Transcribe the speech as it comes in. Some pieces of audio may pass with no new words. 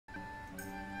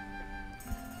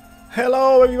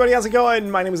Hello everybody, how's it going?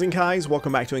 My name is InkEyes.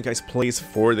 Welcome back to InkEyes Plays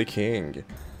for the King.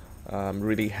 I'm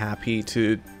really happy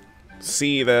to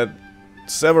see that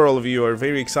several of you are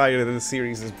very excited that this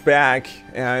series is back,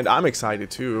 and I'm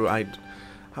excited too. I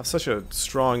have such a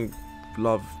strong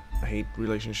love-hate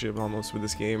relationship almost with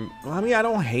this game. Well, I mean, I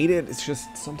don't hate it, it's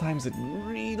just sometimes it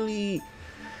really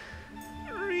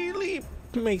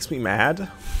makes me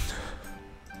mad.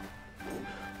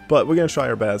 But we're gonna try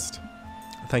our best.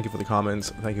 Thank you for the comments.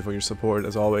 Thank you for your support,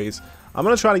 as always. I'm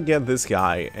going to try to get this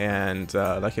guy, and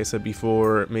like I said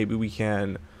before, maybe we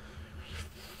can...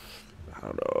 I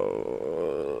don't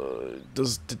know...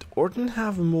 Did Orton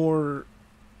have more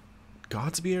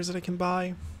God Spears that I can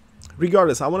buy?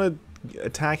 Regardless, I want to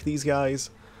attack these guys.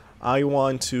 I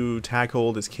want to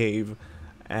tackle this cave,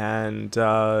 and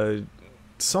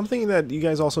something that you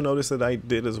guys also noticed that I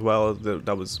did as well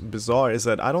that was bizarre is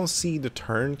that I don't see the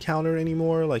turn counter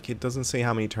anymore. Like, it doesn't say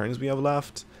how many turns we have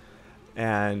left.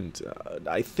 And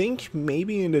I think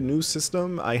maybe in the new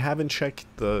system, I haven't checked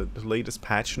the latest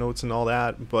patch notes and all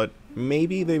that, but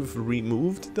maybe they've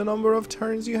removed the number of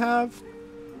turns you have.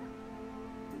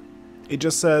 It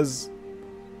just says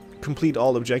complete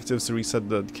all objectives to reset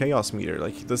the chaos meter.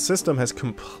 Like, the system has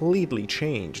completely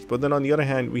changed. But then on the other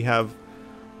hand, we have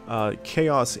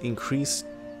chaos increased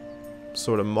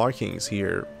sort of markings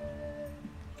here,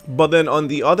 but then on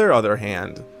the other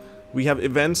hand, we have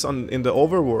events in the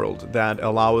overworld that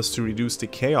allow us to reduce the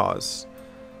chaos.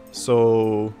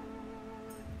 So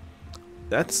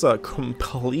that's a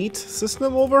complete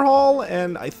system overhaul,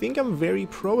 and I think I'm very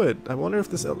pro it. I wonder if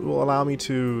this will allow me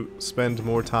to spend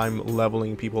more time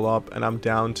leveling people up, and I'm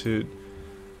down to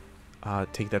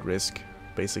take that risk,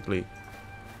 basically.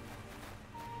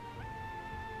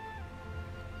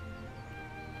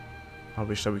 I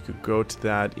wish that we could go to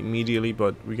that immediately,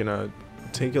 but we're gonna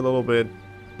take a little bit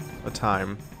of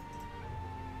time.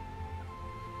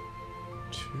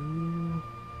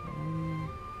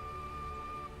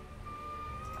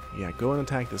 Yeah, go and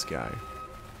attack this guy.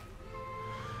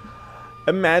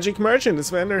 A magic merchant. This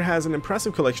vendor has an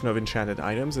impressive collection of enchanted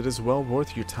items. It is well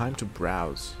worth your time to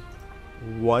browse.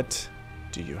 What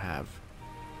do you have?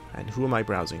 And who am I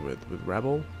browsing with? With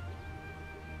Rebel?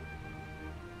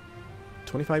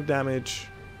 25 damage,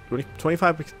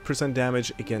 25%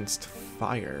 damage against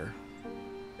fire.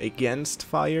 Against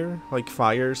fire? Like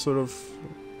fire sort of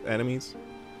enemies?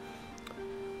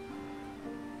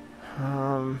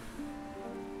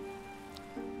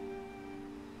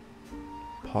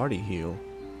 Party heal.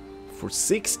 For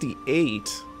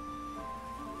 68?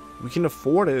 We can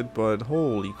afford it, but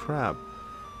holy crap.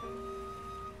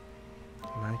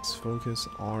 Max focus,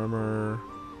 armor,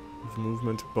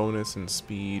 movement bonus, and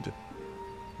speed.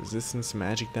 Resistance,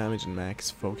 magic damage, and max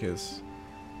focus.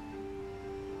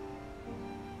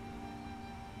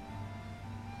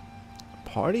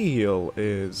 Party heal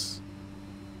is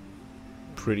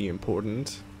pretty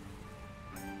important,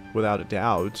 without a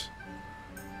doubt.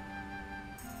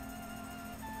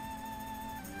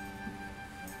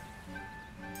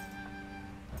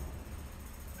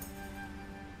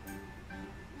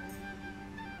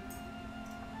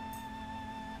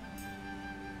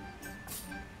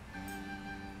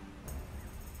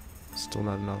 Still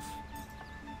not enough.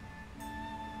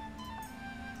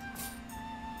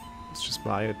 Let's just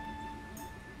buy it.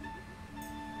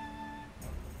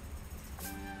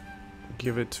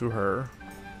 Give it to her.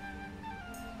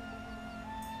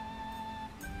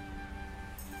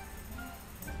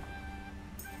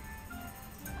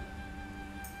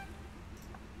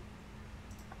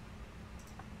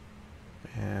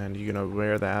 And you're gonna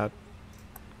wear that.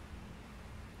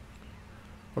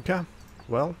 Okay,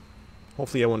 well.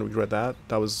 Hopefully I won't regret that.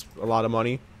 That was a lot of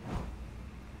money.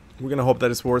 We're gonna hope that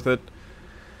it's worth it.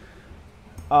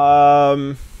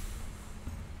 Yeah,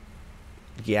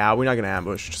 we're not gonna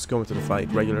ambush. Just go into the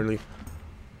fight regularly.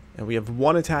 And we have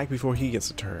one attack before he gets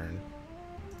a turn.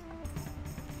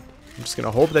 I'm just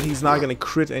gonna hope that he's not gonna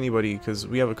crit anybody, because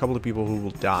we have a couple of people who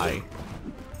will die.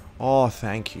 Oh,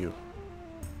 thank you.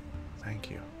 Thank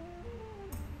you.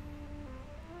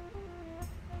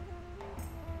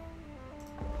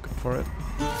 For it.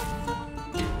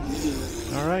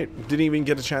 Alright, didn't even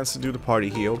get a chance to do the party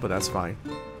heal, but that's fine.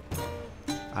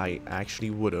 I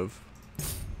actually would have.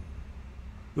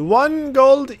 1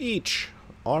 gold each.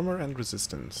 Armor and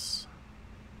resistance.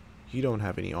 You don't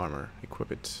have any armor.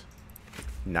 Equip it.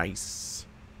 Nice.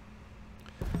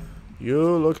 You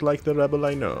look like the rebel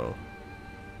I know.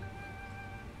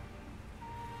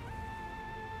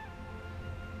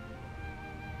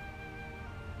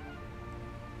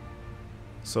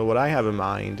 So what I have in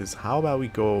mind is, how about we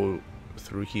go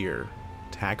through here,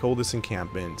 tackle this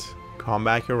encampment, come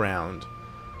back around,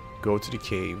 Go to the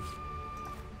cave.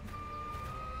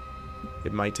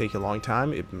 It might take a long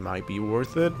time. It might be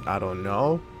worth it. I don't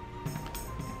know.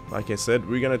 Like I said,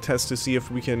 we're gonna test to see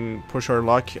if we can push our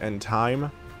luck and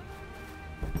time.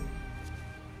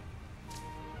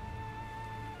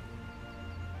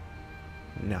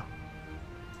 No.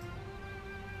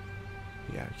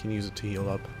 Yeah, we can use it to heal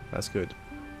up. That's good.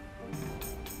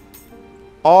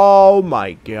 Oh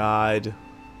my god.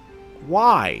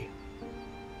 Why?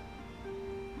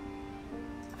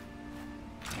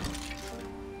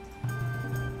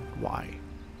 Why?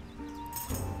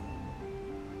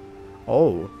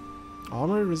 Oh.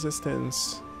 Armor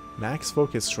resistance. Max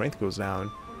focus strength goes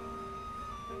down.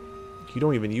 You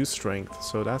don't even use strength,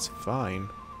 so that's fine.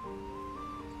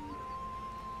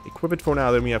 Equip it for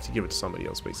now, then we have to give it to somebody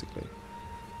else, basically.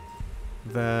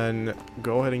 Then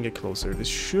go ahead and get closer. This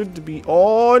should be...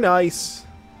 Oh, nice!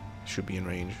 Should be in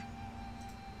range.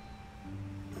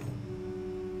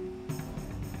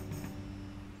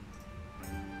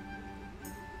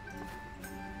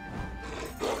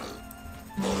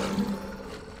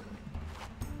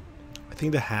 I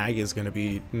think the hag is going to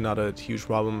be not a huge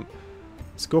problem.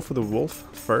 Let's go for the wolf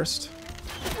first.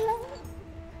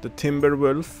 The timber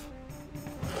wolf.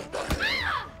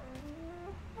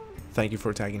 Thank you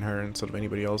for attacking her instead of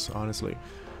anybody else, honestly.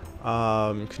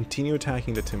 Continue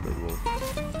attacking the timber wolf.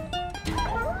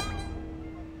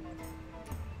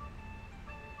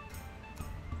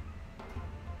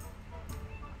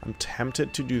 I'm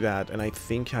tempted to do that, and I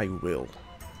think I will.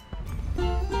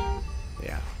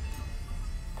 Yeah.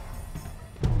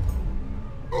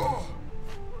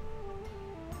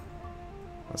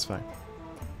 That's fine.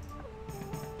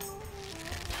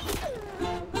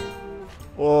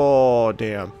 Oh,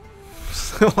 damn.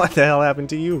 What the hell happened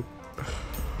to you?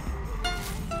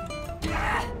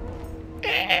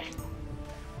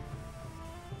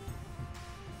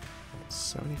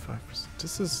 75%.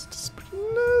 This is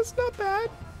it's not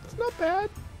bad. It's not bad.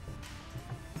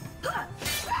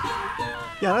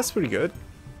 Yeah, that's pretty good.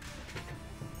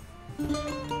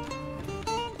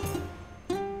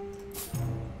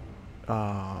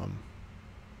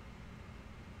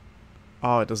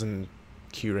 Oh, it doesn't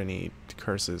cure any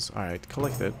curses. Alright,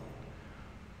 collect it.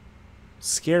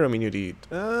 Scare immunity.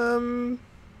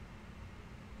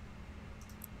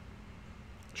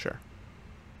 Sure.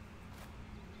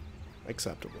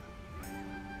 Acceptable.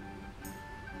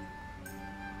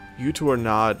 You two are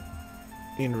not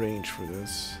in range for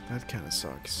this. That kind of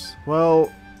sucks.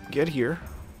 Well, get here.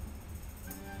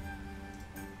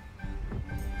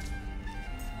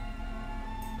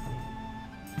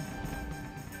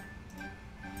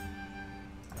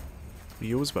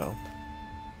 You as well.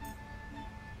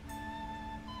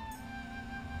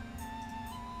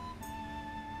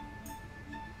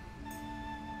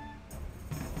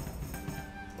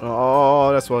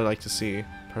 Oh, that's what I like to see.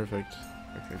 Perfect.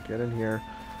 Okay, get in here.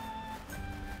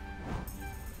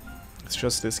 It's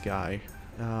just this guy.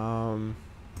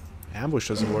 Ambush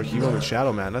doesn't work even with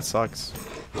Shadow Man. That sucks.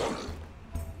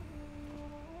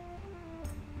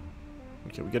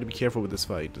 Okay, we gotta be careful with this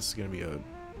fight. This is gonna be a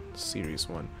serious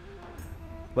one.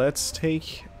 Let's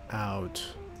take out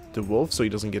the wolf so he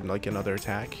doesn't get like another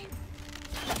attack.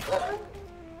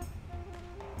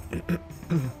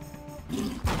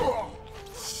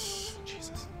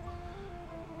 Jesus.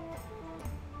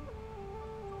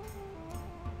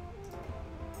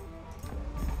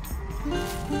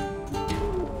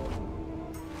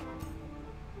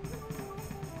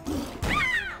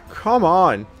 Come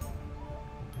on.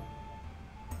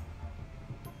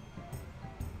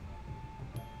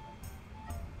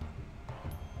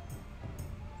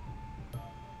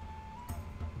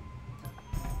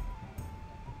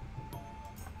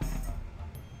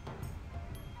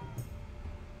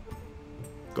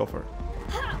 Go for it.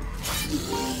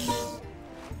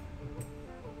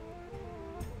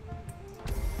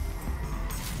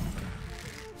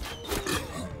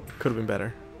 Could have been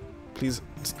better. Please,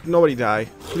 nobody die.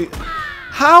 Please.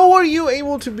 How are you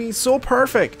able to be so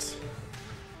perfect?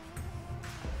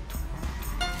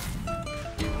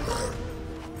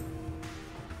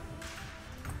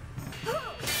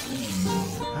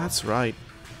 That's right.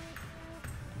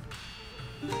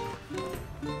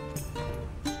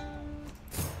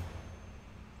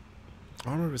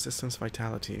 Armor resistance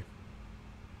vitality.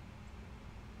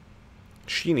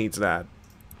 She needs that.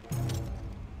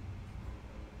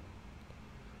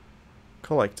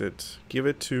 Collect it. Give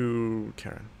it to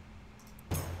Karen.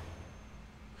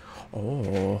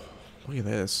 Oh, look at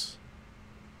this.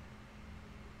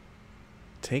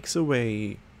 Takes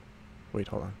away... Wait,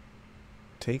 hold on.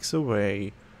 Takes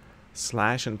away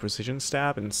slash and precision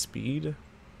stab and speed.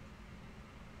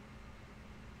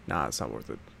 Nah, it's not worth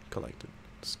it. collect it.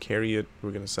 Just carry it.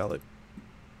 We're gonna sell it.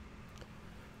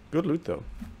 Good loot though.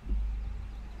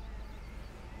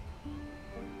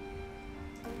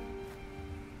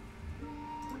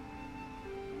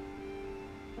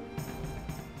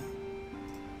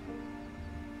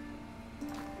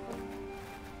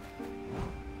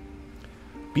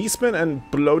 Beastmen and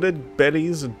bloated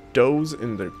bellies doze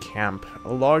in their camp.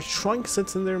 A large trunk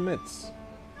sits in their midst.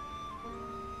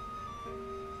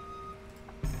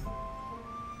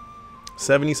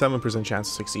 77% chance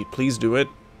to succeed. Please do it.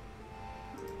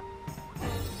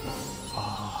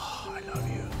 Oh, I love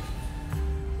you.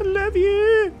 I love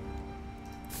you.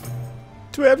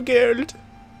 12 gold.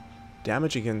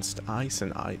 Damage against ice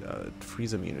and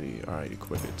freeze immunity. Alright,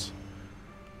 equip it.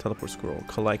 Teleport scroll.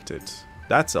 Collect it.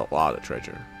 That's a lot of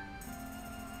treasure.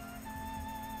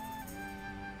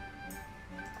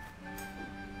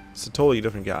 It's a totally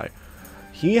different guy.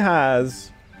 He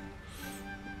has...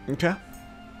 Okay.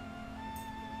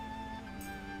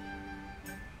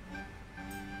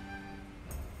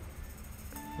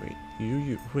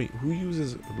 Wait, who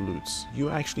uses loots? You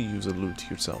actually use a loot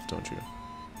yourself, don't you?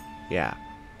 Yeah.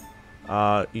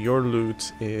 Your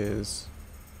loot is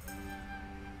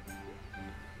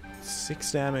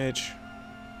 6 damage,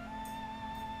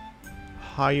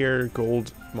 higher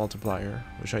gold multiplier,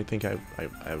 which I think I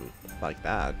like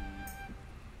that.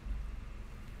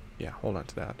 Yeah, hold on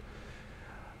to that.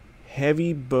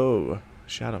 Heavy bow.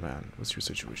 Shadow Man, what's your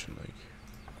situation like?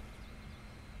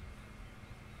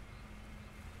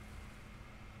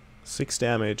 6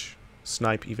 damage,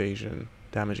 snipe evasion,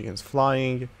 damage against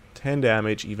flying, 10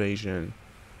 damage evasion.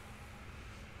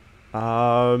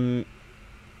 I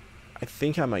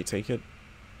think I might take it.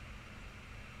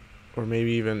 Or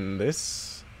maybe even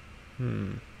this.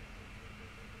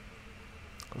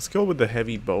 Let's go with the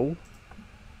heavy bow.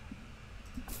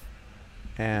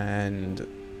 And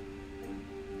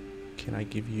can I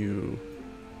give you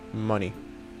money?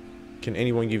 Can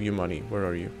anyone give you money? Where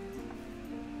are you?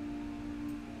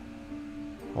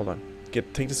 Hold on.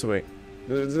 Take this away.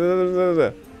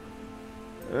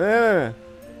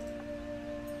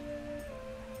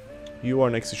 You are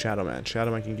next to Shadow Man.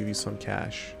 Shadow Man can give you some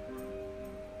cash.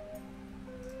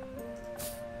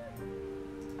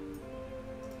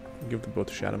 Give the bow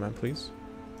to Shadow Man, please.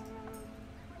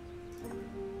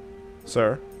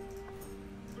 Sir.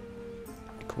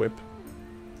 Equip.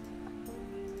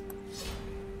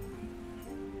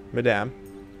 Madame.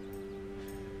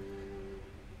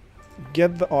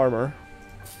 Get the armor.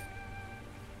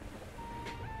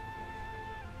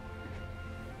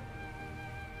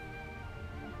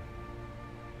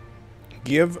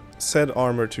 Give said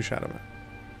armor to Shadow Man.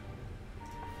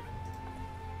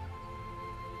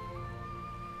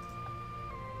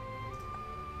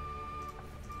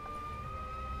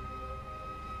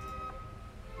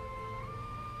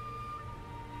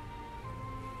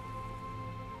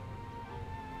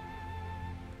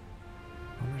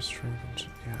 Armor strength.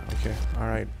 Yeah, okay.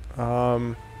 Alright.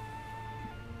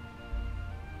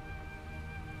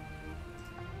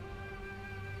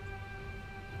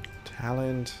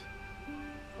 Talent,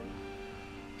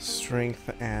 strength,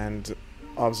 and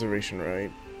observation,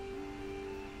 right?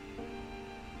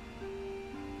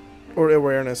 Or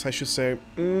awareness, I should say.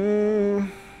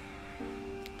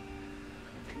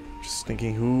 Just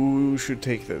thinking who should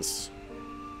take this.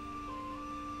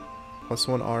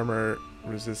 +1 armor,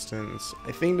 resistance.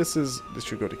 I think this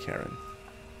should go to Karen.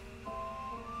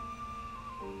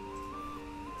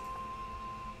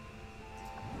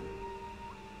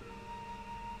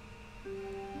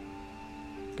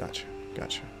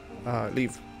 Gotcha.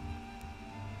 Leave.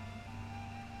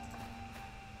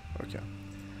 Okay.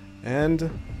 And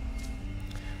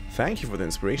thank you for the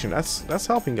inspiration. That's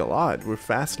helping a lot. We're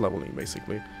fast leveling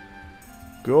basically.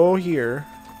 Go here.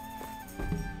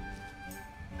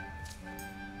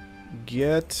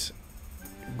 Get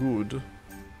good.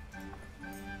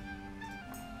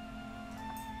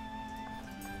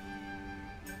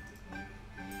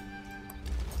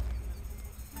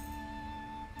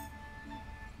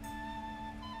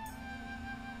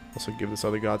 Also give this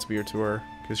other god spear to her,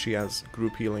 because she has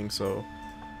group healing, so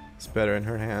it's better in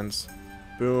her hands.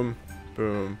 Boom,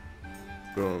 boom,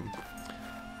 boom.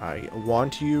 I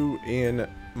want you in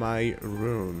my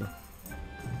room.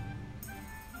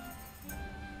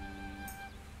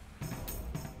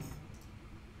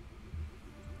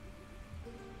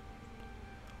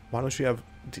 Why don't you have...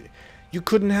 You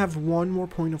couldn't have one more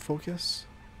point of focus?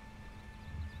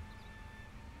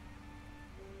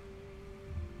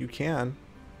 You can.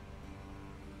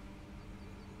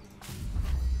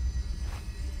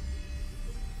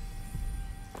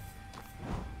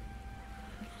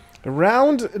 A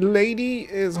round lady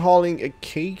is hauling a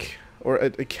cake or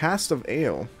a cask of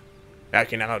ale. I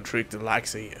can now trick the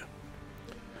likes of you.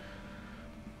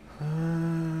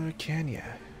 Can ya?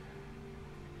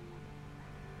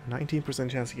 19%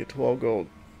 chance to get 12 gold.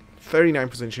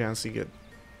 39% chance to get...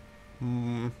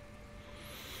 I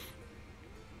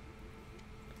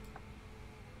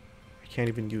can't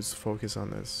even use focus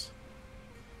on this.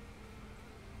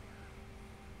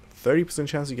 30%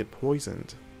 chance to get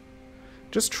poisoned.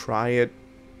 Just try it.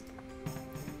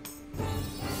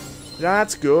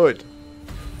 That's good.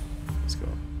 Let's go.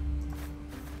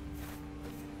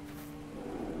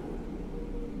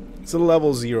 It's a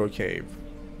level 0 cave.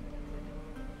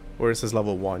 Or it says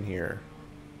level 1 here.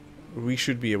 We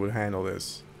should be able to handle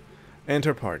this.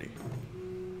 Enter party.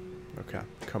 Okay,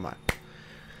 come on.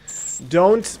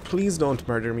 Please don't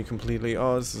murder me completely.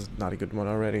 Oh, this is not a good one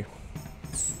already.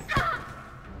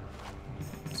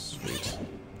 Sweet.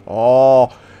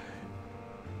 Oh!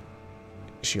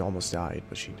 She almost died,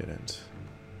 but she didn't.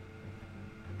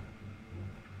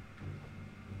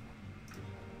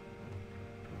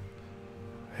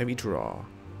 Heavy draw.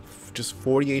 Just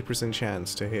 48%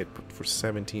 chance to hit for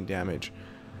 17 damage.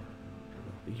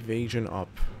 Evasion up.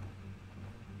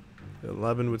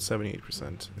 11 with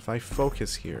 78%. If I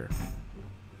focus here,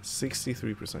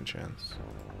 63% chance.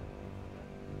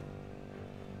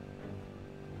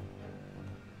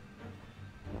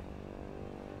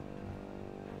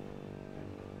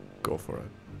 Go for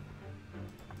it.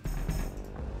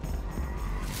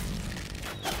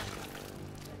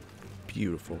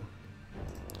 Beautiful.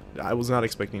 I was not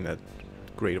expecting that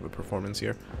great of a performance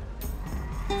here.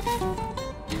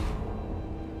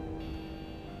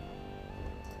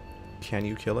 Can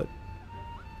you kill it?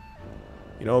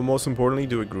 You know, most importantly,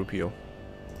 do a group heal.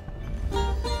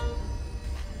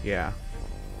 Yeah.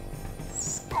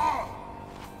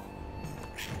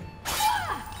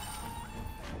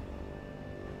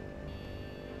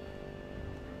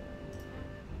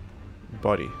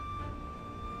 Buddy.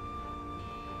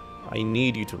 I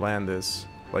need you to land this.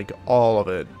 Like, all of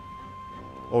it.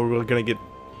 Or we're gonna get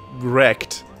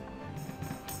wrecked.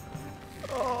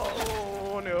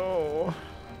 Oh, no.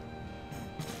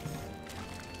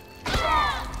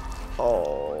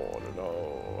 Oh,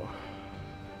 no.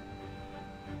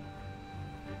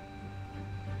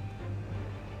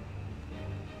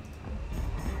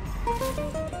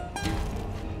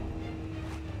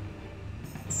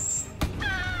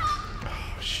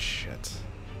 Oh, shit.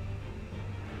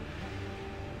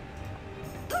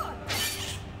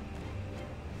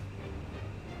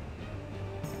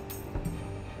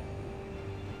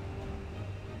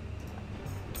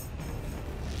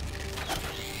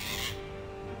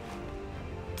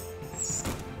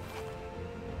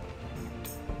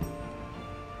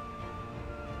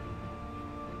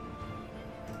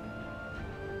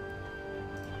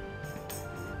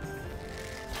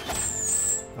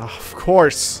 Oh, of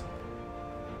course.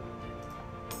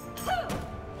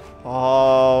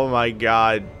 Oh my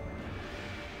god.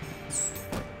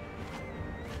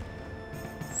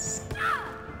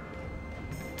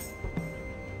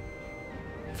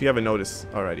 If you haven't noticed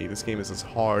already, this game is as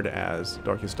hard as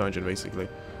Darkest Dungeon, basically.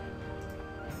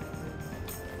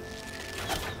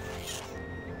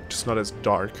 Just not as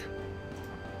dark,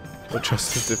 but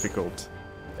just as difficult.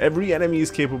 Every enemy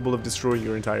is capable of destroying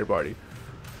your entire party.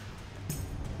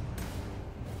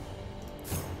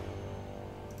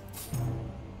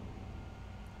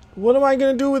 What am I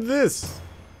gonna do with this?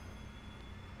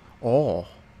 Oh.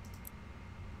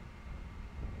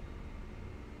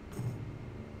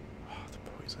 Oh, the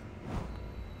poison.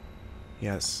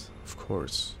 Yes, of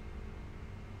course.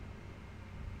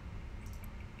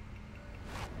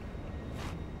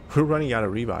 We're running out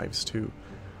of revives, too.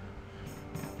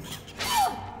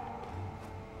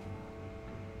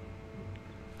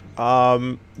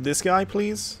 This guy,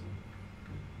 please?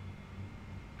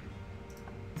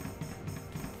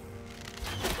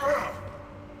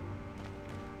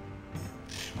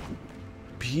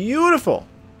 Beautiful!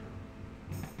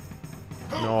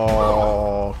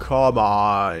 No, come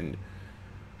on.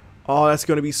 Oh, that's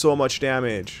gonna be so much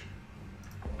damage.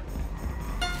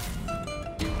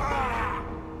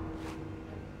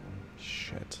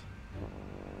 Shit.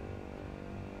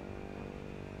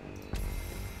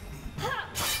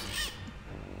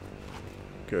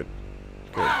 Good.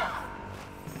 Good.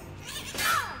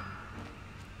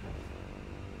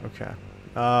 Okay.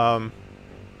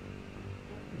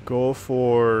 Go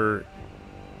for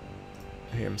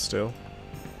him still.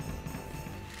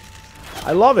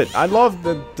 I love it. I love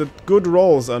the good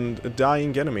rolls on a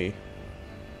dying enemy.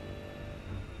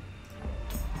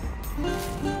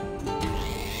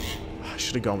 I should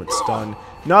should have gone with stun.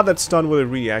 Not that stun would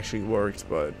have really actually worked,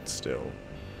 but still.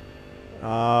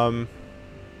 Do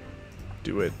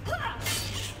it.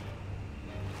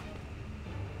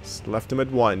 Just left him at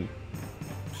 1.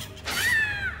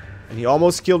 And he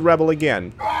almost killed Rebel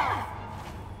again.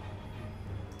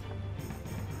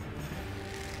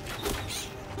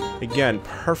 Again,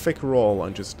 perfect roll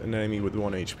on just an enemy with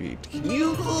 1 HP. Can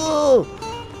you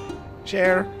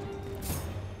share?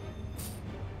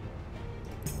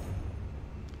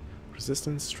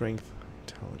 Resistance, strength,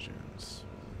 intelligence.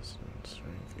 Resistance,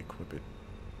 strength, equip it.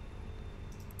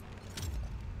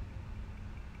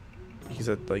 He's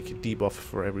at like debuff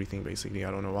for everything basically.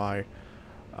 I don't know why.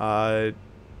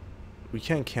 We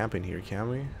can't camp in here, can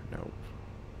we? No.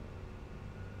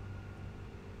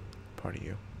 Party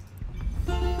you.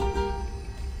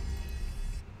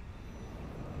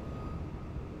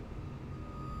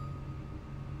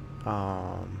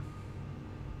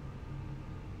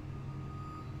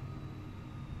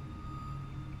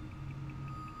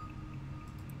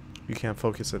 You can't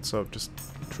focus it, so just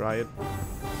try it.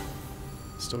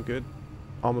 Still good.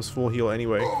 Almost full heal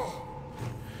anyway.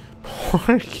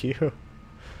 Poor you.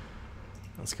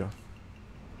 Let's go.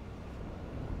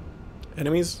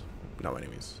 Enemies? No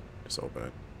enemies. Just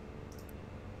open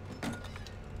it.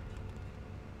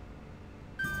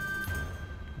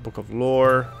 Book of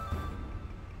Lore.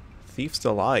 Thief's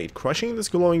Delight. Crushing this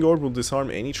glowing orb will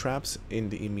disarm any traps in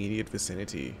the immediate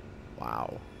vicinity.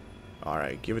 Wow.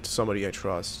 Alright, give it to somebody I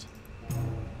trust.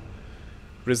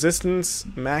 Resistance,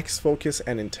 max focus,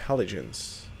 and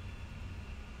intelligence.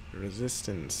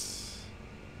 Resistance.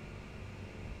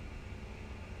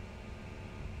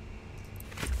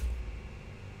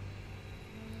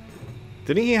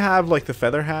 Didn't he have like the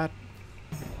feather hat?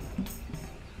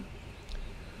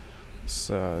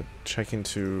 Let's check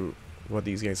into what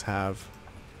these guys have.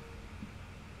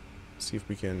 See if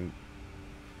we can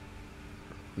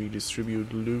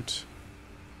redistribute loot.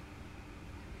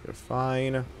 You're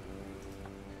fine.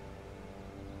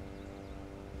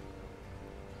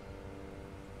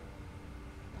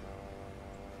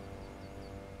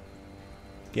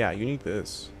 Yeah, you need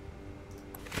this.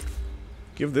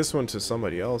 Give this one to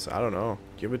somebody else. I don't know.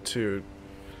 Give it to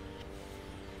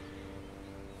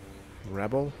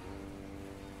Rebel.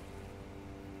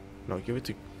 No, give it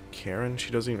to Karen.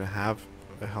 She doesn't even have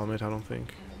a helmet, I don't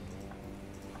think.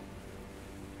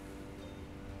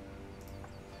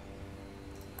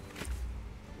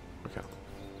 Okay.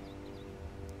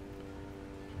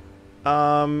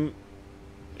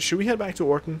 Should we head back to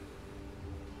Orton?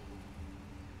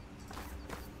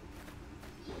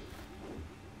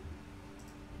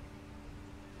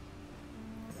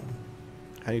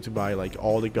 I need to buy like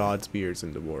all the gods' beards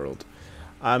in the world.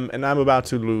 And I'm about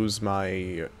to lose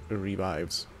my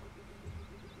revives.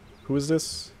 Who is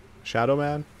this? Shadow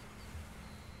Man?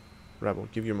 Rebel,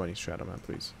 give your money, Shadow Man,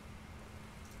 please.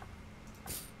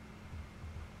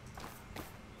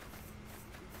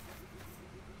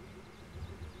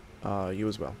 You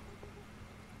as well.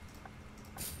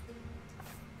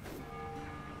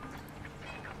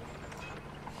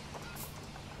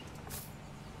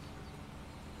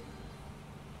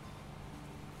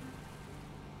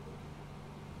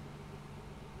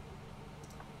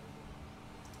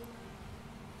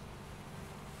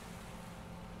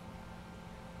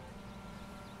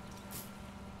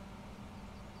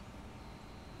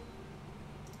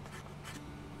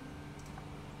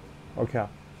 Okay.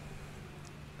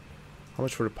 How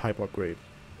much for the pipe upgrade?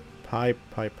 Pipe.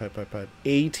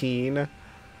 18.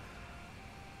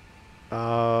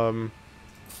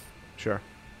 Sure.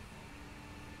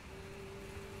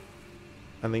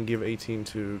 And then give 18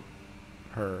 to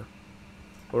her.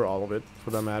 Or all of it, for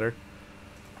that matter.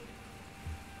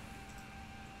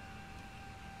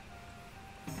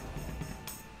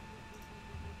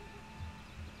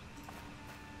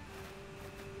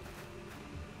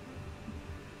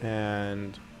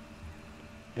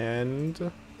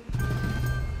 And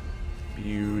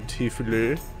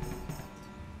beautifully.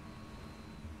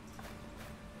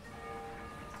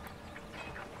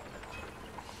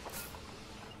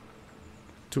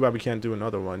 Too bad we can't do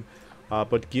another one.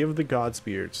 But give the God's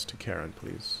Beards to Karen,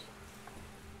 please.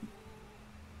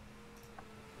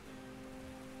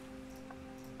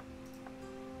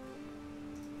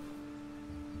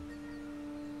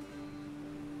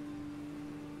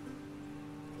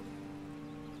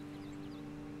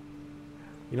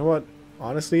 You know what?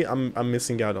 Honestly, I'm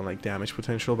missing out on like damage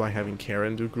potential by having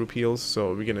Karen do group heals,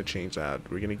 so we're gonna change that.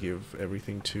 We're gonna give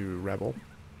everything to Rebel.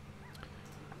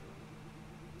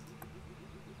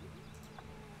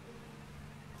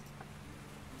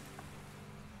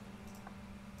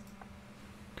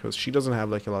 Because she doesn't have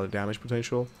like a lot of damage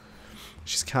potential.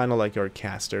 She's kind of like our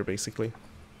caster, basically.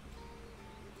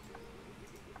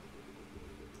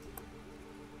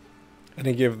 And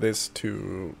I give this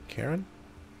to Karen.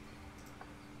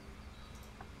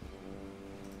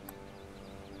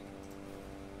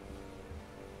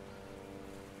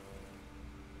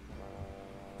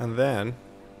 And then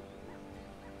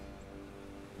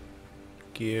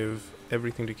give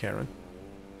everything to Karen.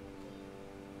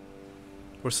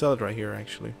 Or sell it right here,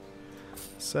 actually.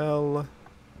 Sell.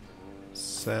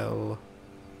 Sell.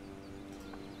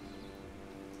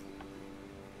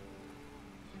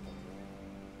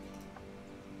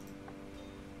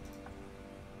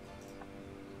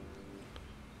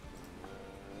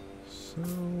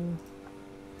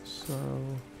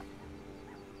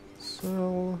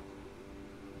 Sell.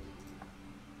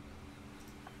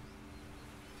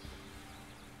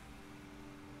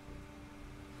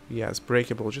 Yeah, it's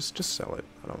breakable. Just sell it.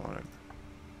 I don't want it.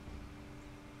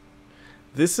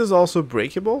 This is also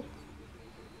breakable?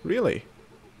 Really?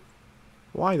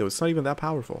 Why though? It's not even that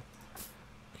powerful.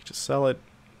 Just sell it.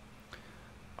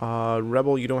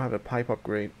 Rebel, you don't have a pipe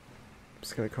upgrade.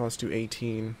 It's gonna cost you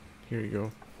 18. Here you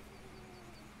go.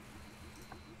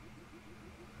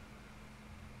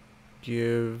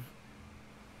 Give.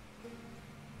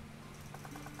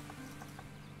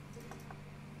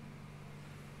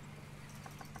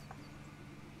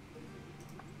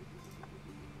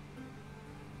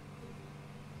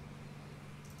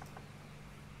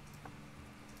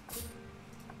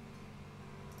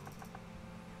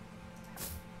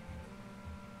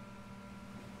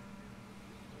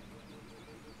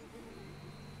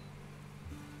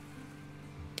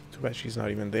 Too bad she's not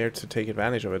even there to take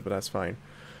advantage of it, but that's fine.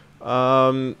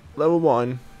 Level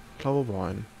 1. Level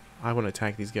 1. I want to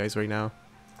attack these guys right now.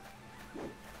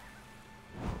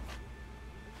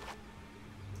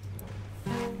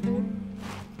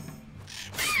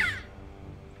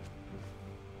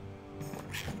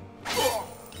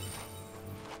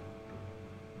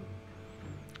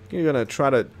 You're gonna try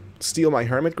to steal my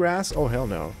hermit grass? Oh, hell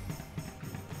no.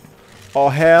 Oh,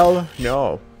 hell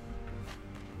no.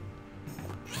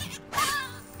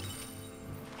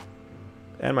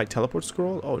 And my teleport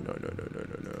scroll? Oh, no, no, no, no,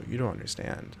 no, no. You don't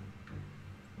understand.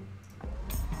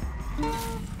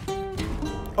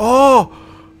 Oh!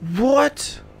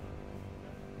 What?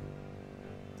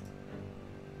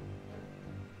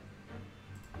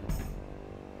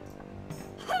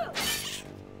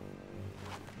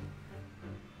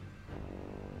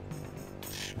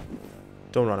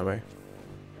 Don't run away.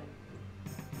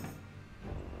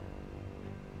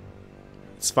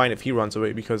 It's fine if he runs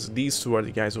away because these two are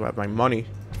the guys who have my money.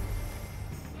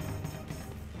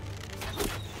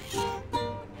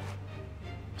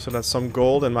 So that's some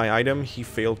gold and my item. He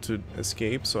failed to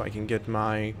escape, so I can get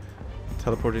my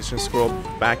teleportation scroll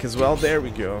back as well. There we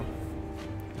go.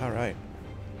 Alright.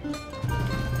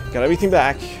 Got everything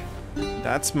back.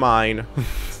 That's mine.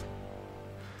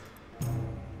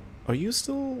 Are you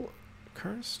still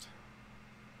cursed?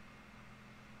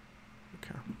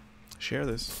 Okay. Share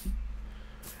this.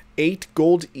 8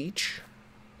 gold each?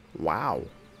 Wow.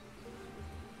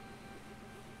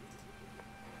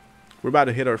 We're about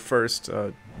to hit our first,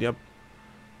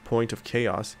 point of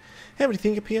chaos.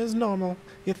 Everything appears normal,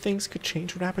 yet things could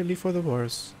change rapidly for the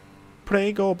worse.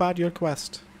 Pray go about your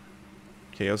quest.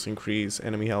 Chaos increase,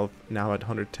 enemy health now at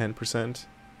 110%.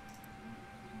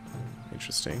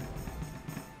 Interesting.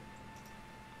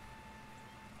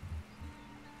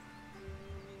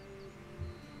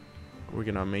 We're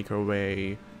gonna make our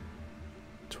way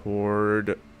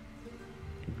toward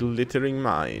glittering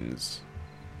mines.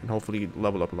 And hopefully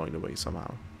level up along the way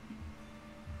somehow.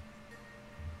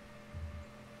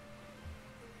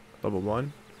 Level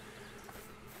 1.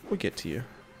 We'll get to you.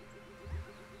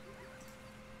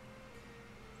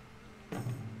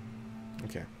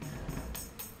 Okay.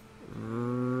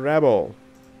 Rebel.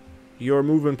 Your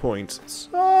movement points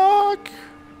suck.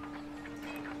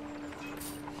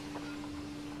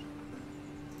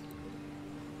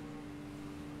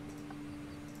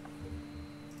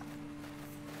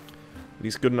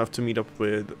 He's good enough to meet up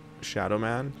with Shadow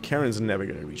Man. Karen's never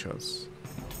gonna reach us.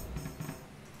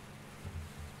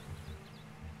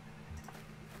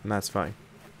 And that's fine.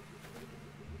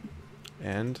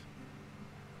 And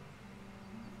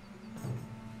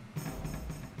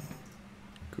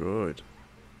good.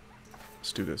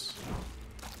 Let's do this.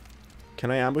 Can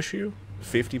I ambush you?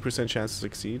 50% chance to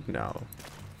succeed? No.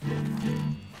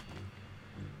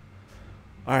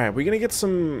 Alright, we're gonna get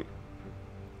some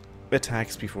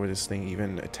attacks before this thing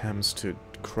even attempts to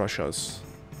crush us.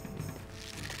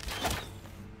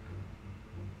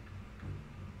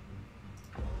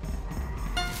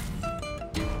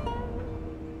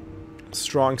 Let's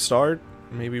strong start.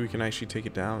 Maybe we can actually take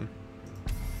it down.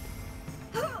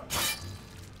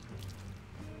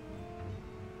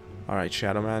 Alright,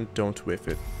 Shadow Man, don't whiff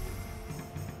it.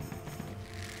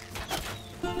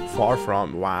 Far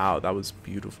from. Wow, that was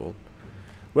beautiful.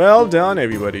 Well done,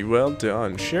 everybody. Well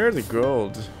done. Share the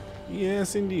gold.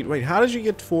 Yes, indeed. Wait, how did you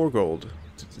get 4 gold?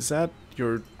 Is that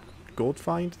your gold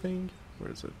find thing?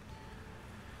 Where is it?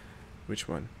 Which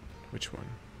one? Which one?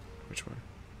 Which one?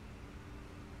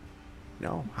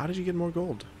 No. How did you get more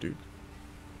gold, dude?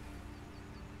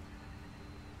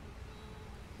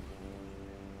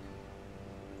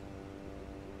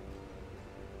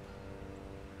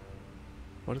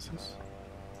 What is this?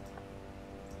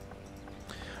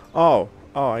 Oh.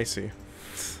 Oh, I see. I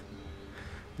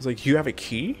was like, you have a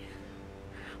key?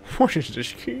 What is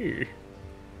this key?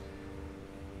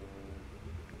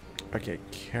 Okay,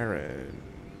 Karen.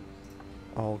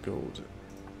 All gold.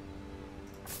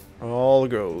 All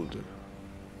gold.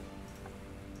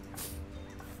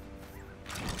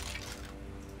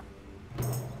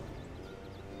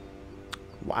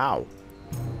 Wow.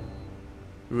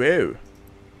 Whoa.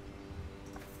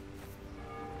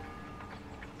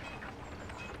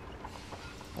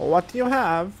 What do you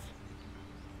have?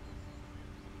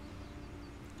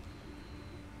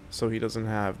 So he doesn't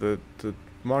have the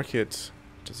market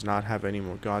does not have any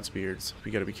more Godspears.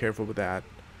 We gotta be careful with that.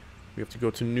 We have to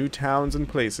go to new towns and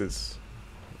places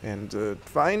and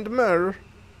find more.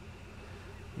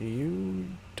 You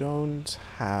don't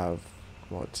have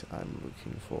what I'm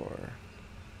looking for.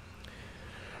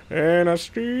 And I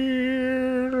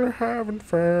still haven't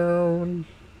found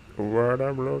what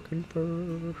I'm looking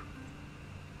for.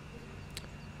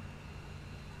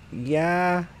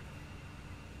 Yeah.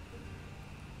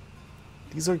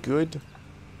 These are good.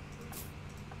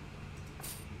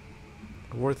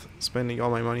 Worth spending all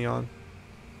my money on.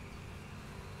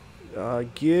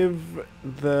 Give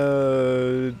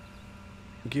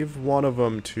one of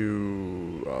them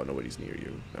to... Oh, nobody's near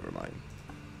you. Never mind.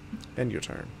 End your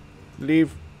turn.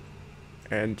 Leave.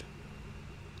 And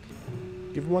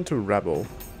give one to Rebel.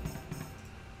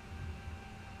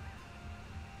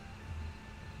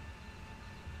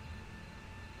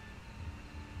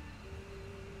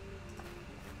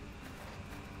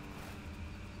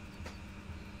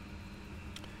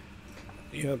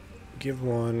 Yep, give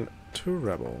one to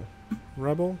Rebel.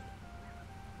 Rebel?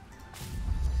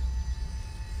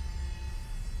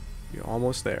 You're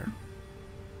almost there.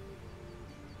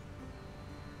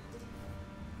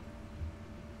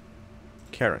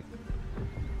 Karen.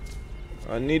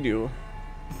 I need you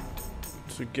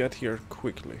to get here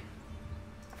quickly.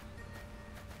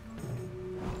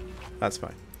 That's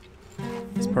fine.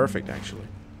 It's perfect, actually.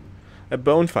 A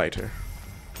bone fighter.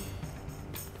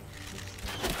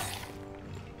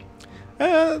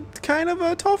 Kind of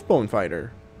a tough bone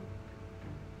fighter.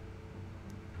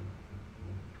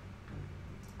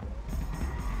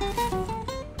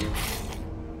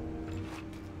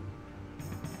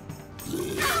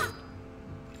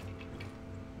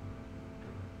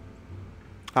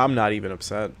 I'm not even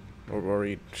upset or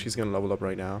worried. She's gonna level up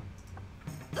right now.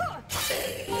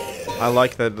 I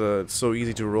like that it's so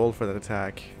easy to roll for that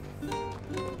attack.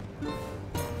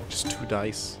 Just 2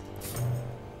 dice.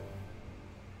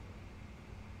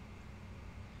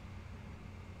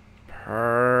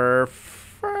 Perfect.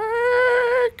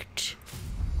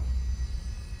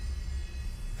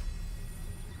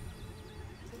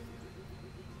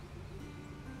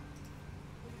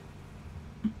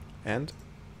 And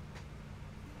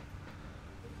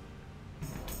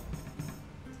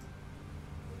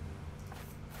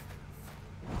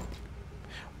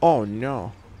oh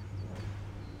no.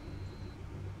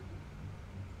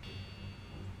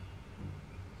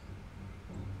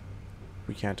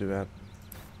 We can't do that.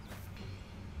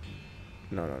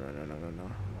 No.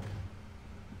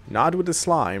 Not with the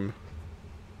slime.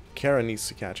 Karen needs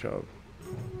to catch up.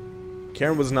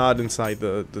 Karen was not inside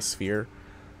the sphere.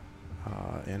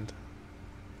 And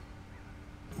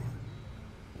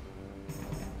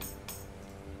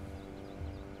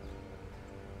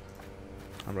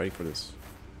I'm ready for this.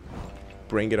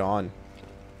 Bring it on.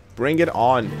 Bring it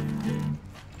on.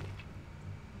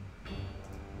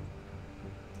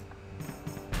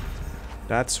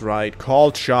 That's right.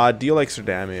 Called shot. Deal extra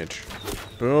damage.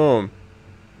 Boom.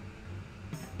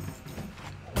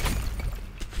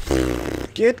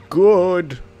 Get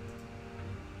good.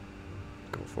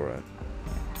 Go for it.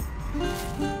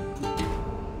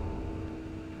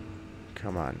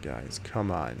 Come on, guys. Come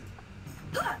on.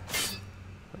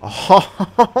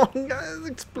 Oh, guys,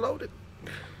 exploded.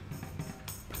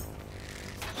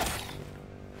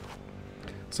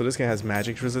 So this guy has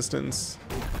magic resistance.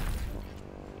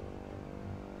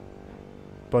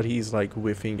 but he's like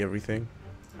whiffing everything.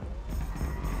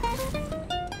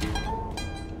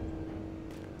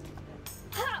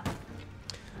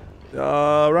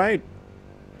 Right.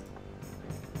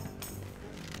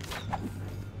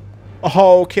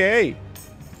 Okay.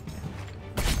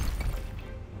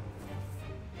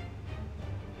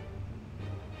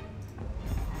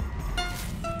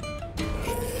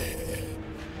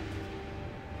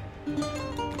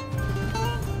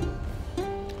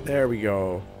 There we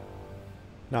go.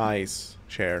 Nice.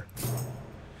 Chair.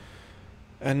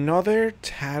 Another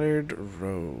tattered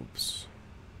robes.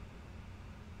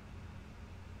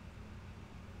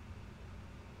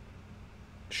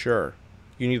 Sure.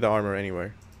 You need the armor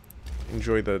anyway.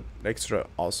 Enjoy the extra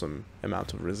awesome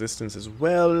amount of resistance as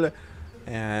well.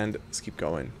 And let's keep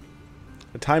going.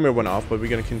 The timer went off, but we're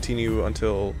gonna continue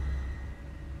until...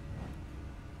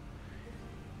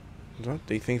 What?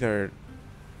 They think they're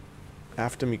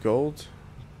after me gold?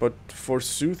 But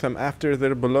forsooth, I'm after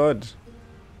their blood.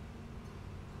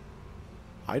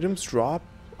 Items drop?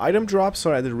 Item drops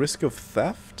are at the risk of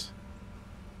theft?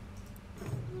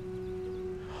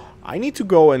 I need to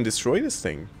go and destroy this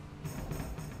thing.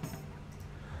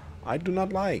 I do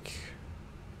not like.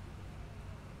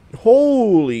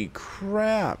 Holy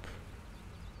crap.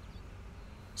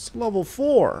 It's level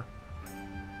 4.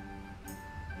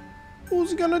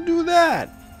 Who's gonna do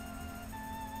that?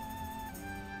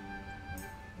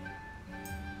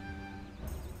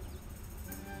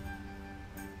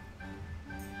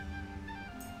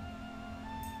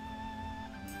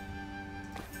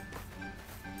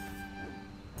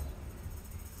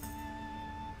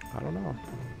 I don't know.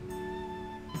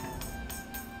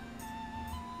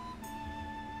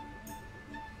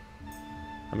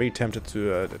 I'm very tempted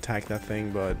to attack that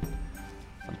thing, but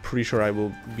I'm pretty sure I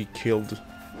will be killed.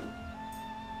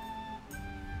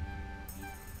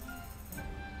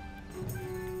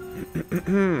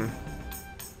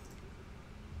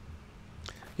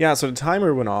 Yeah, so the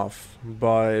timer went off,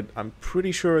 but I'm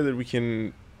pretty sure that we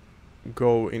can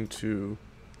go into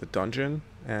the dungeon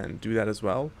and do that as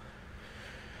well.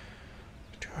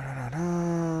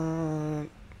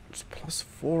 It's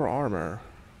 +4 armor.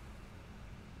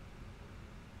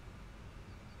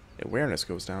 Awareness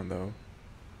goes down though.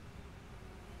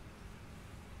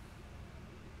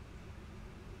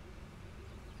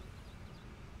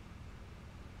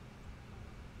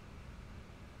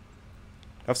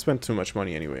 I've spent too much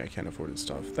money anyway, I can't afford this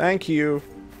stuff. Thank you!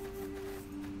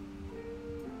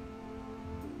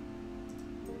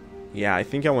 Yeah, I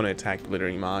think I want to attack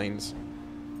Glittering Mines.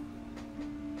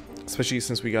 Especially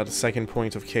since we got a second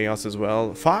point of chaos as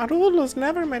well. Farul was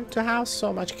never meant to house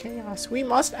so much chaos. We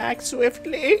must act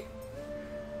swiftly.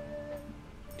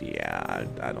 Yeah,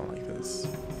 I don't like this.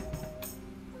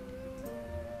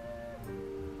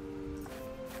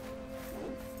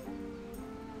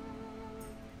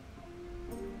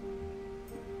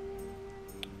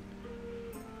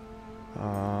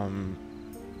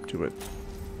 Do it.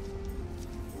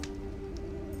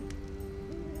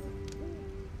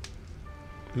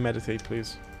 Meditate,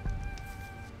 please.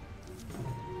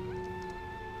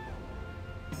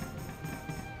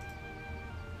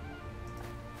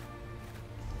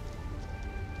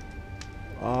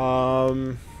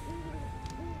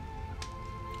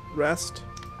 Rest.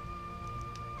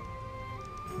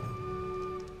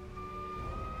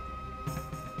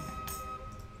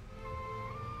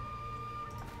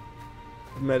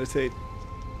 Meditate.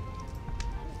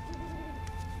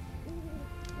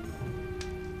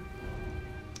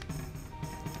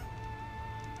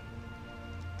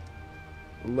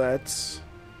 Let's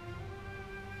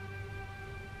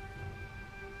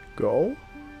go.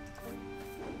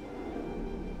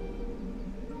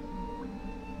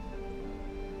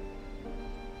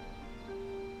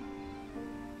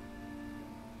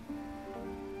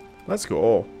 Let's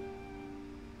go.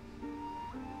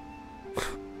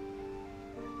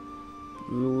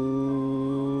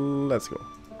 Let's go.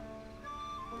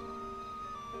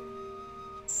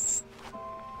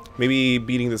 Maybe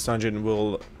beating this dungeon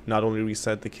will not only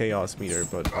reset the chaos meter,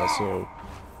 but also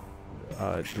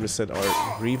reset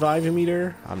our revive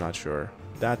meter. I'm not sure.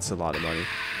 That's a lot of money.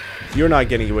 You're not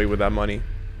getting away with that money.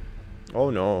 Oh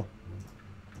no.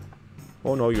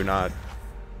 Oh no, you're not.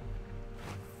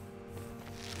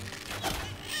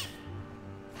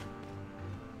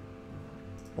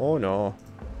 Oh no.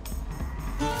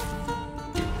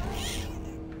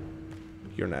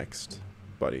 You're next,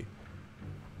 buddy.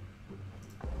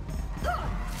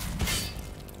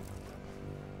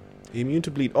 Immune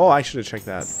to bleed. Oh, I should have checked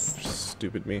that.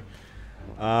 Stupid me.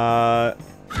 That's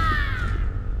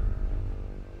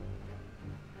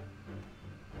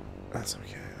okay. That's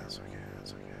okay. That's okay.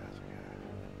 That's okay.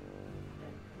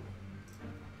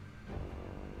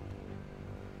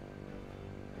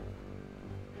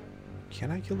 Can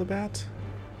I kill the bat?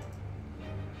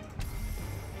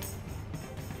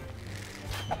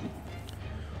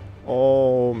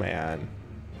 Oh, man.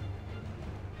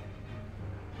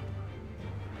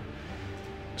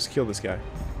 Just kill this guy.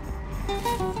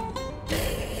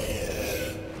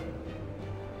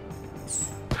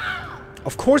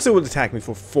 Of course it would attack me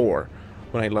for 4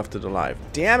 when I left it alive.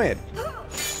 Damn it!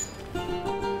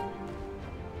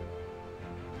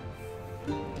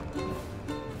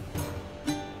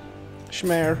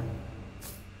 Schmer.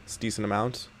 It's a decent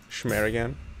amount. Schmer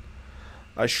again.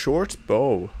 A short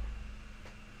bow.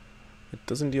 It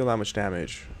doesn't deal that much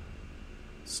damage.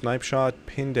 Snipe shot,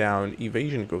 pin down,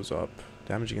 evasion goes up.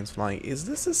 Damage against flying. Is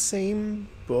this the same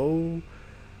bow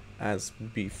as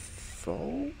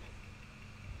before?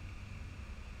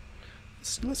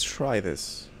 Let's try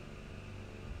this.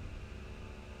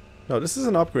 No, this is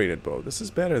an upgraded bow. This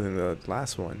is better than the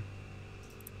last one.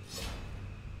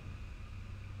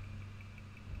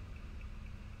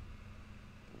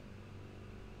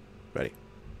 Ready.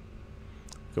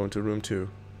 Go into room 2.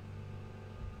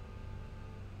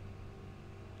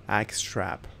 Axe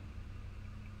trap.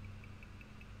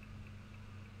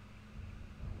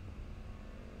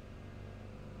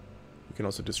 We can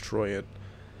also destroy it.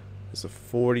 There's a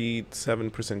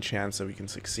 47% chance that we can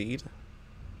succeed.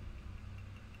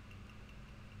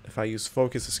 If I use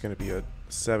focus, it's going to be a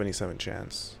 77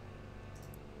 chance.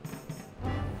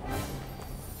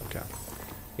 Okay.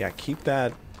 Yeah, keep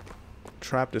that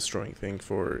trap destroying thing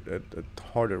for a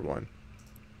harder one.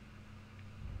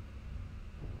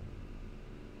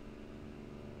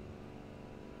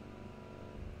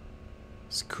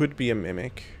 This could be a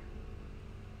mimic.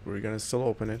 We're gonna still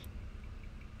open it.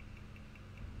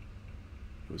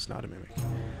 It was not a mimic.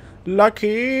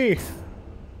 Lucky!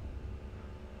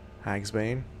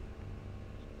 Hagsbane.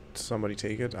 Somebody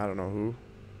take it. I don't know who.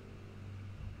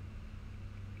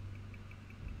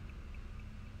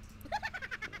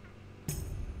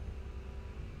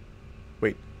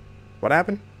 Wait. What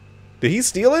happened? Did he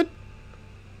steal it?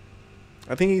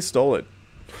 I think he stole it.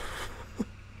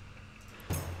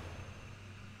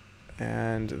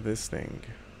 And this thing.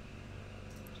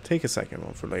 Take a second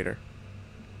one for later.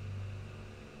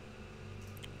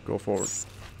 Go forward.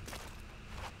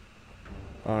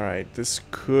 Alright, this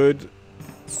could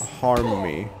harm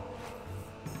me.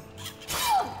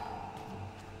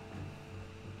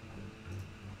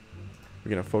 We're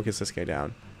gonna focus this guy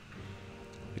down.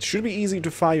 It should be easy to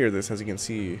fire this, as you can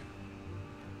see.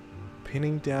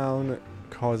 Pinning down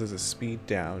causes a speed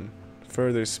down.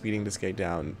 Further speeding this guy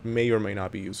down may or may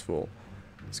not be useful.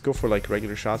 Let's go for like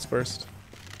regular shots first.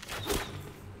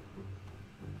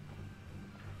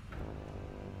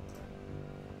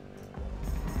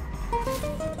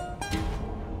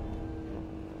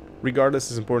 Regardless,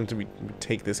 it's important to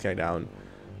take this guy down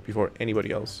before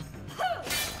anybody else.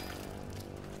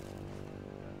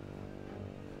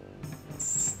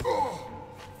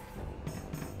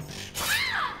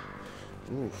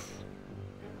 Oof.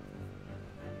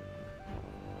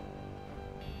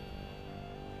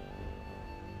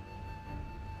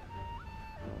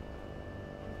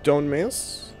 Don't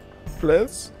miss,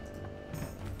 please.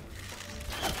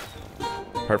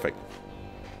 Perfect.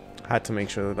 Had to make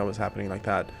sure that that was happening like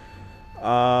that.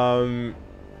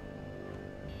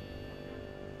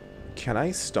 Can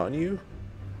I stun you?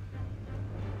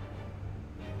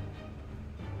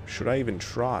 Should I even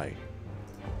try?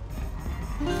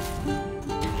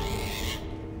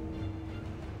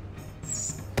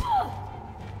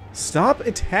 Stop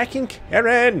attacking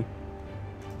Karen!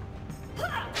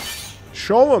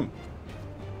 Show him!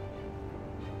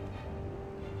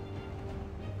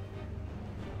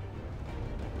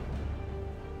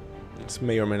 This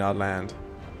may or may not land.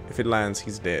 If it lands,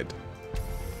 he's dead.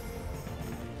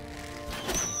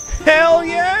 Hell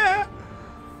yeah!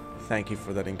 Thank you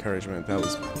for that encouragement. That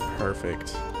was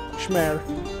perfect. Schmer.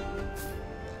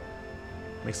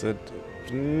 Makes it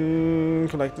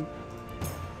collected.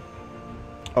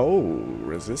 Oh,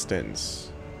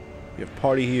 resistance. We have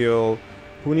party heal.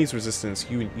 Who needs resistance?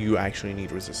 You actually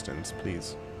need resistance,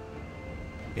 please.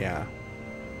 Yeah.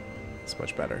 It's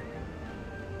much better.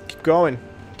 Keep going.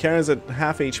 Karen's at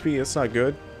half HP. That's not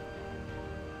good.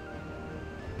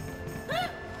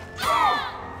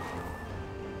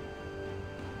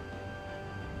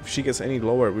 If she gets any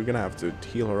lower, we're gonna have to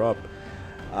heal her up.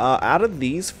 Out of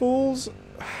these fools,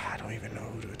 I don't even know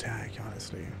who to attack,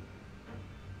 honestly.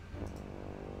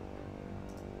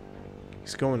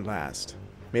 He's going last.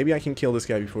 Maybe I can kill this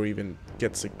guy before he even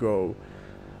gets a go.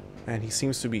 And he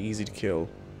seems to be easy to kill.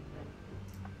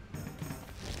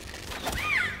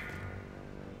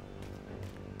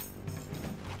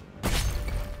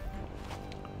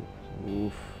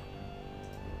 Oof.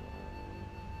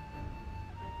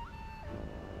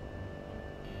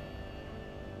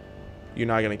 You're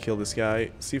not gonna kill this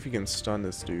guy. See if you can stun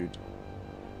this dude.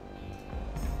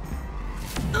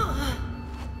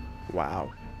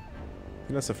 Wow. I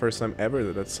think that's the first time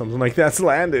ever that something like that's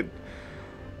landed.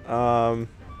 So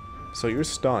you're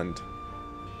stunned.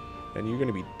 And you're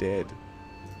gonna be dead.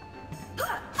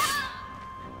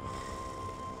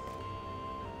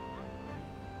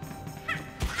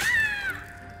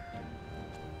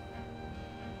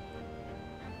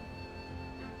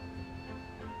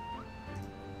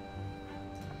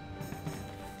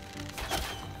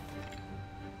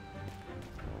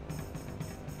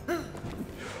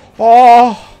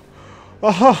 Oh!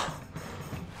 Oh!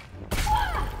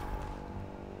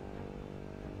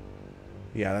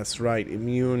 Yeah, that's right.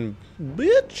 Immune,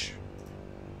 bitch!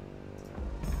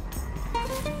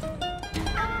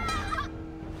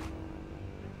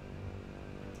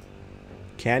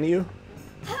 Can you?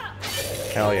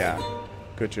 Hell yeah.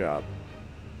 Good job.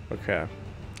 Okay.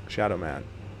 Shadow Man.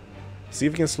 See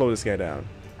if you can slow this guy down.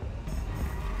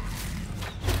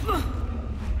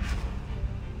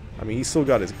 I mean, he still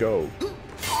got his go.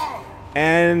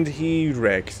 And he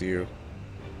wrecks you.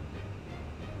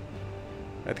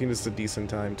 I think this is a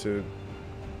decent time to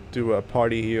do a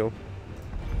party heal.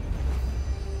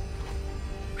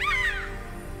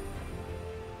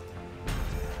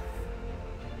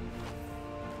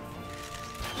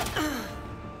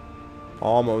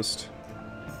 Almost.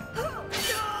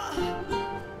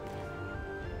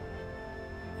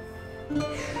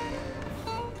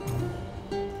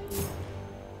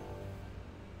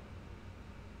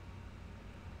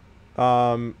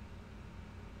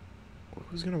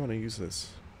 Who's gonna want to use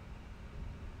this?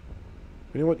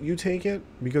 You know what? You take it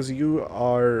because you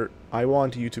are. I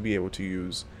want you to be able to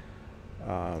use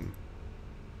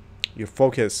your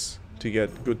focus to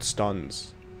get good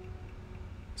stuns.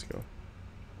 Let's go.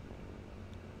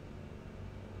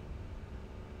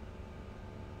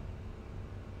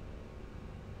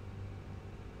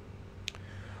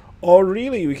 Oh,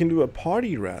 really? We can do a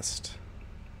party rest.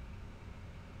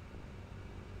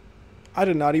 I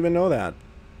did not even know that.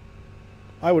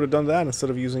 I would have done that instead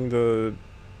of using the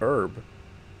herb.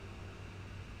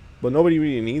 But nobody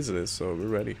really needs this, so we're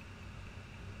ready.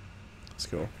 Let's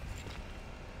go.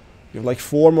 You have like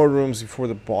 4 more rooms before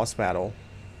the boss battle.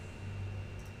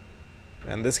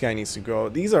 And this guy needs to go.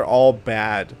 These are all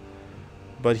bad.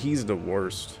 But he's the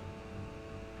worst.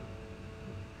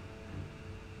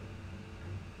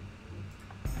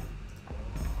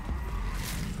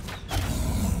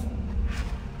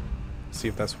 See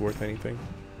if that's worth anything.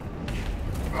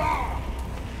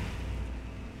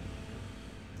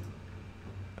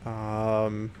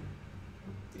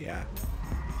 Yeah.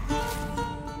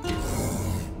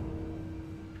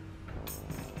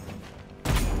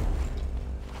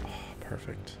 Oh,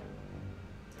 perfect.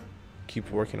 Keep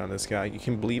working on this guy. You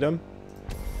can bleed him.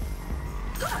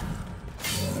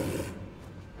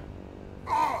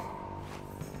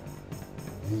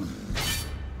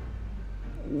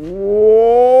 Whoa!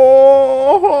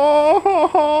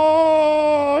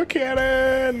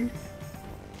 Cannon!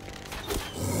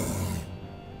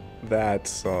 That's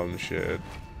some shit.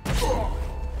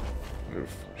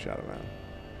 Oof, Shadow Man.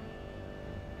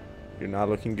 You're not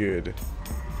looking good.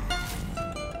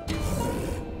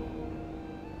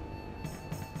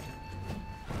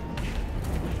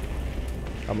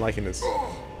 I'm liking this.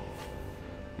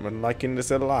 I'm liking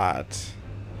this a lot.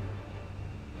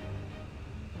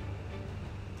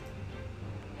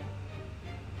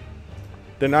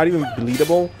 They're not even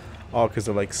bleedable. Oh, because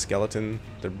they're like skeleton.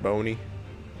 They're bony.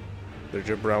 They're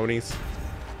jabronis.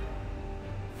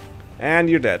 And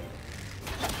you're dead.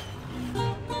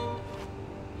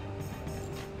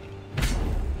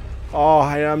 Oh,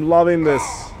 I am loving this.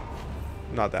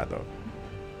 Not that though.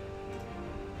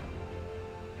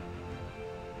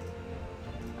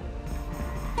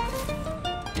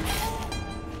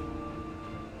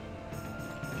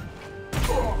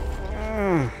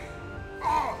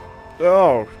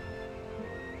 Oh.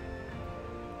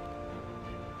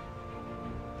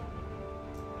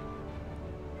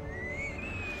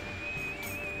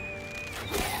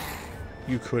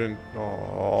 You couldn't. Oh.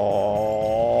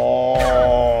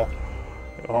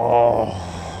 Oh.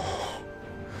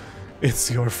 It's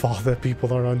your fault that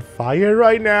people are on fire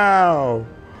right now.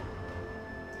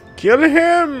 Kill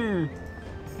him.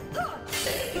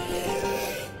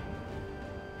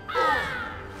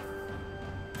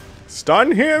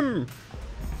 Stun him.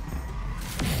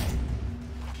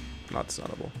 Not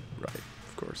stunnable. Right.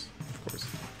 Of course. Of course.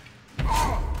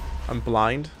 I'm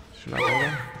blind. Should not go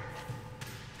there.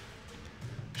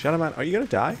 Shadow Man, are you gonna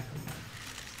die?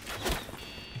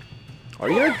 Are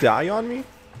you gonna die on me?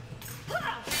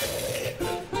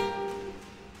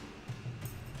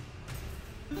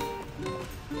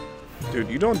 Dude,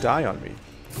 you don't die on me.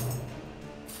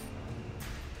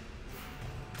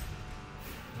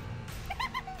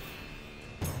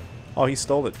 Oh, he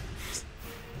stole it.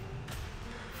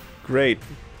 Great.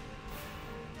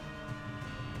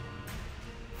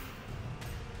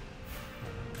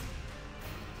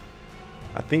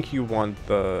 I think you want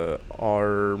the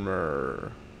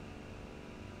armor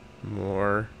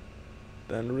more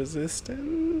than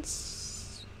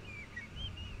resistance.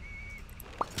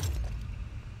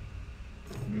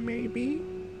 Maybe.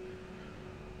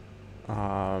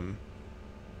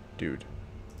 Dude.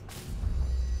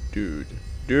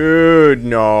 Dude,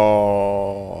 no.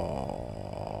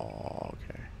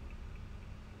 Okay.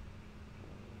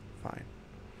 Fine.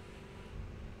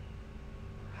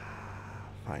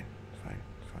 Fine.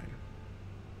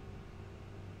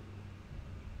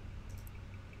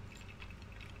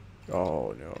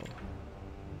 Oh no.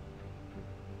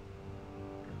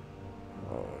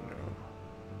 Oh no.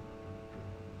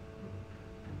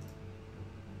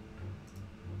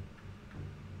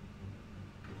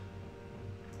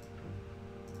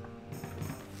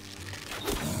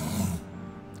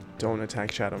 Don't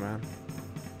attack Shadow Man.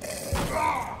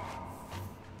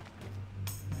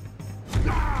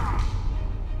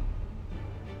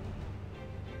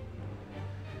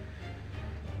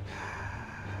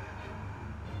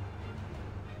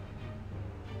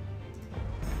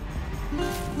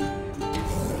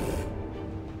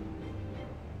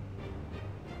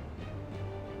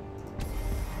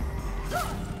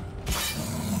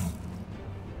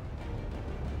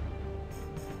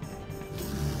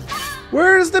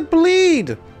 Where is the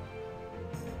bleed?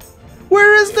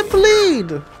 Where is the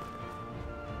bleed?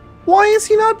 Why is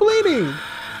he not bleeding?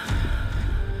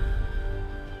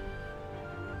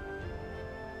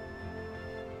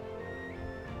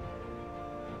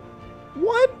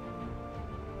 What?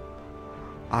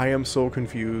 I am so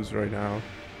confused right now.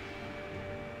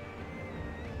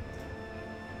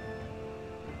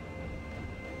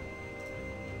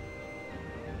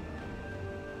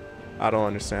 I don't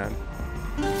understand.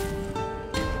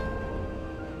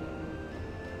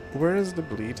 Where is the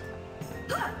bleed?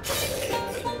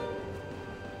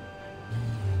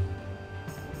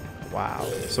 Wow.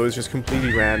 So it's just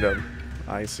completely random.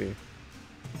 I see.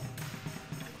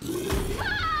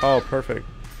 Oh, perfect.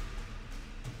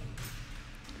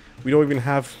 We don't even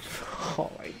have... Oh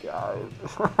my god.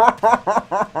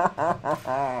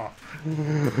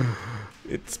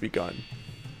 It's begun.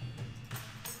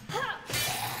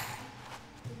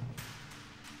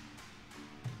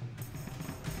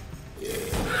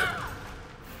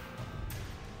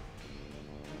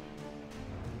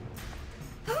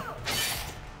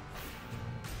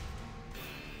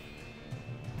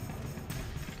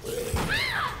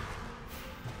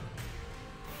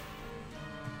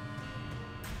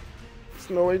 There's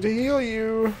no way to heal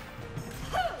you.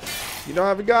 You don't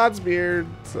have a God's beard,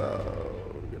 so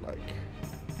you're like...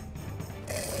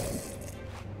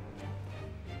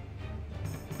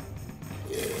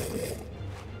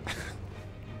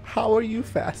 How are you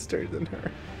faster than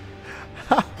her?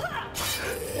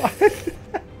 What?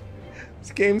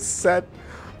 This game's set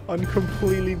on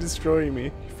completely destroying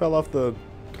me. He fell off the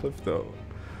cliff though.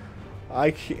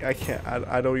 I can't.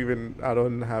 I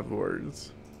don't have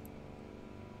words.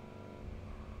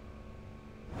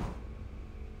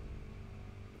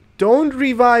 Don't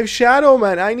revive Shadow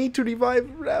Man. I need to revive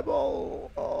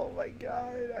Rebel. Oh my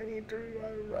god. I need to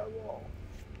revive Rebel.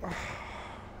 Fuck.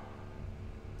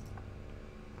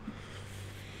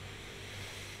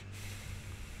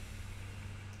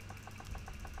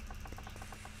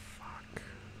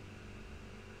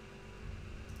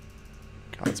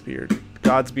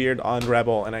 God's beard on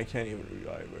Rebel, and I can't even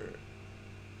revive her.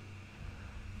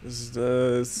 This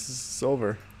is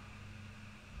over.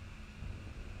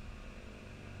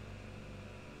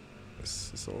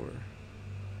 This is over.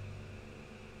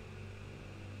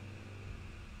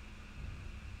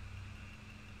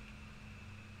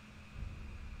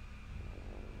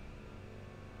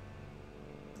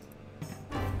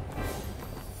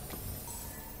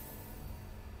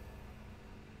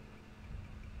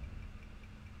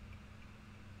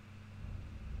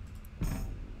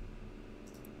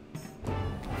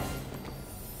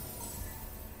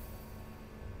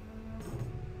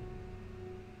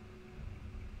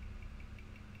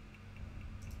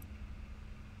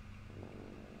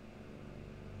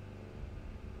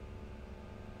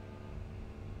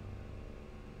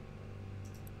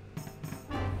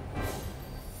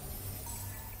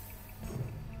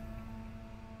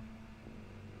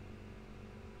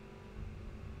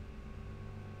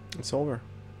 It's over.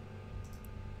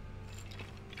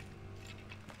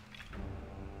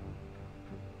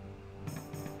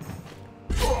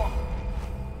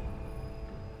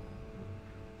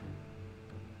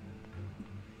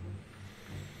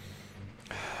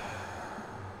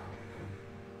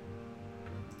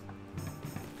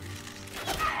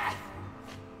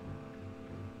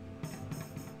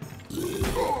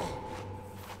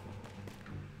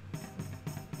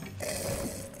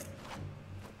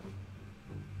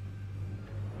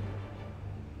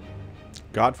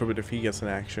 God forbid if he gets an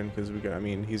action, because I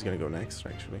mean, he's gonna go next,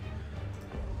 actually.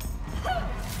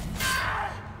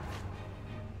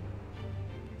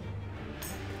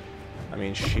 I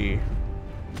mean, she.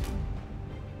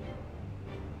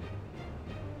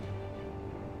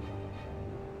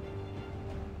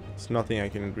 There's nothing I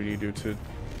can really do to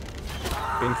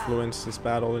influence this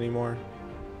battle anymore.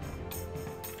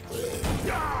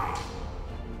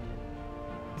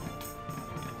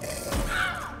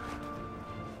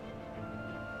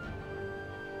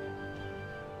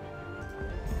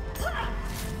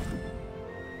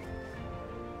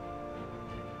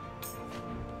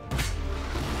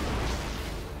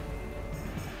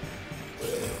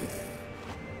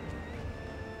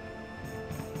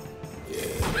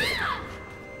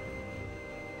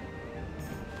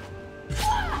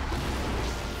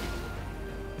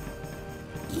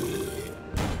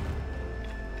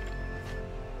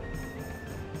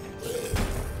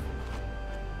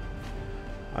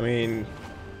 I mean,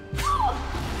 do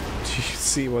you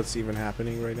see what's even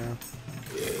happening right now?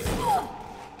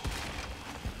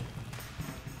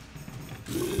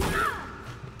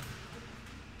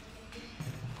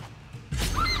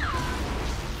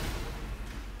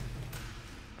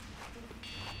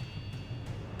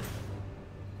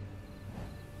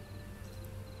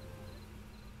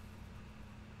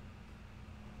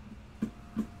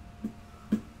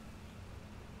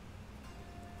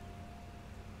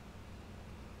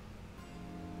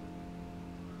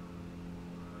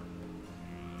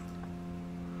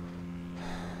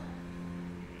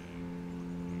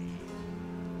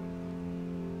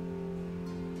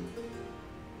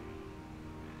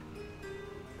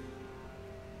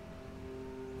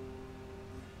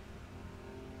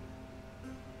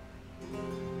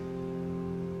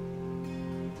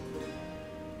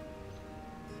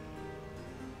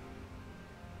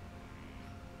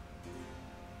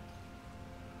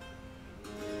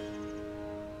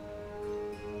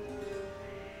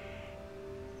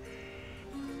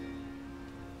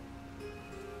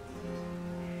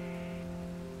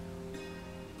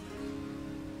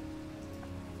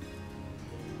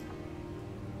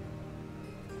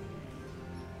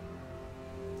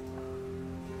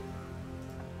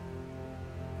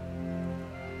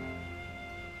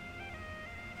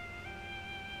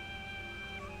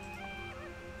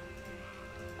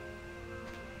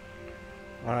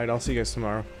 Alright, I'll see you guys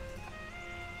tomorrow.